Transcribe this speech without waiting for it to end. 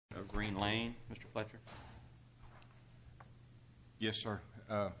Green Lane. Mr. Fletcher? Yes, sir.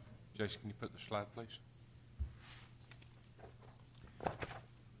 Jason, can you put the slide, please?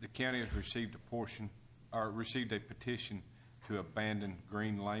 The county has received a petition to abandon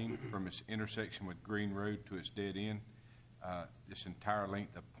Green Lane from its intersection with Green Road to its dead end. This entire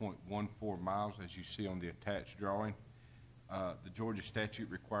length of 0.14 miles, as you see on the attached drawing. The Georgia statute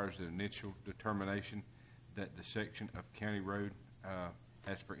requires the initial determination that the section of county road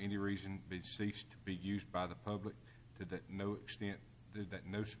has for any reason been ceased to be used by the public to that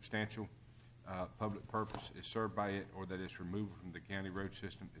no substantial public purpose is served by it, or that its removal from the county road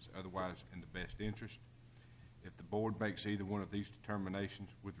system is otherwise in the best interest. If the board makes either one of these determinations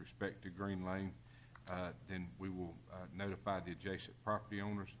with respect to Green Lane, then we will notify the adjacent property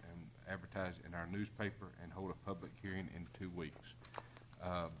owners and advertise in our newspaper and hold a public hearing in 2 weeks.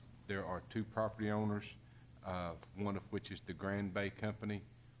 There are 2 property owners, one of which is the Grand Bay Company,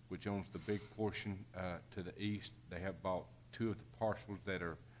 which owns the big portion to the east. They have bought 2 of the parcels that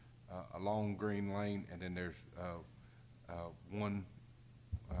are along Green Lane, and then there's one,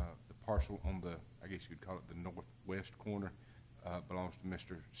 the parcel on the, I guess you'd call it the northwest corner, belongs to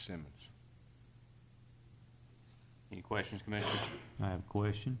Mr. Simmons. Any questions, Commissioner? I have a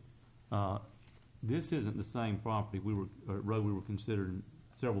question. This isn't the same property road we were considering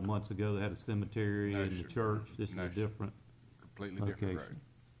several months ago that had a cemetery and the church. This is a different, completely different road.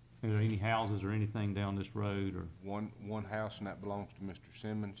 Are there any houses or anything down this road? Or one house, and that belongs to Mr.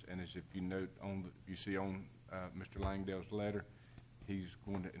 Simmons. And as if you note on you see on Mr. Langdale's letter, he's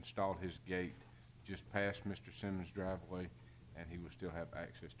going to install his gate just past Mr. Simmons' driveway, and he will still have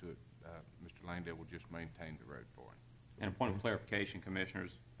access to it. Mr. Langdale will just maintain the road for him. And a point of clarification,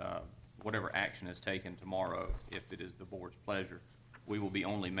 Commissioners, whatever action is taken tomorrow, if it is the board's pleasure, we will be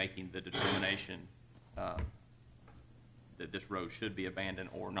only making the determination that this road should be abandoned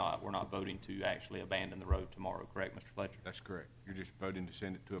or not. We're not voting to actually abandon the road tomorrow, correct, Mr. Fletcher? That's correct. You're just voting to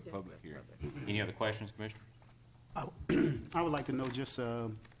send it to a public hearing. Any other questions, Commissioner? I would like to know just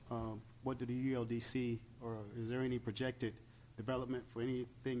what do the ULDC, or is there any projected development for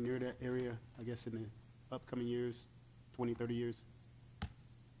anything near that area, I guess, in the upcoming years, 20, 30 years?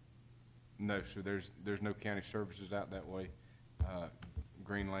 No, sir. There's no county services out that way.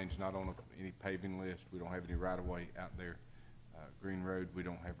 Green Lane's not on any paving list. We don't have any right-of-way out there. Green Road, we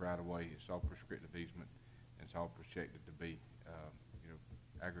don't have right-of-way. It's all prescriptive easement, and it's all projected to be,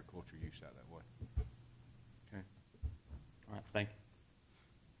 agriculture use out that way. Okay. All right. Thank you.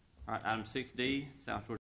 All right. Item 6D, South Georgia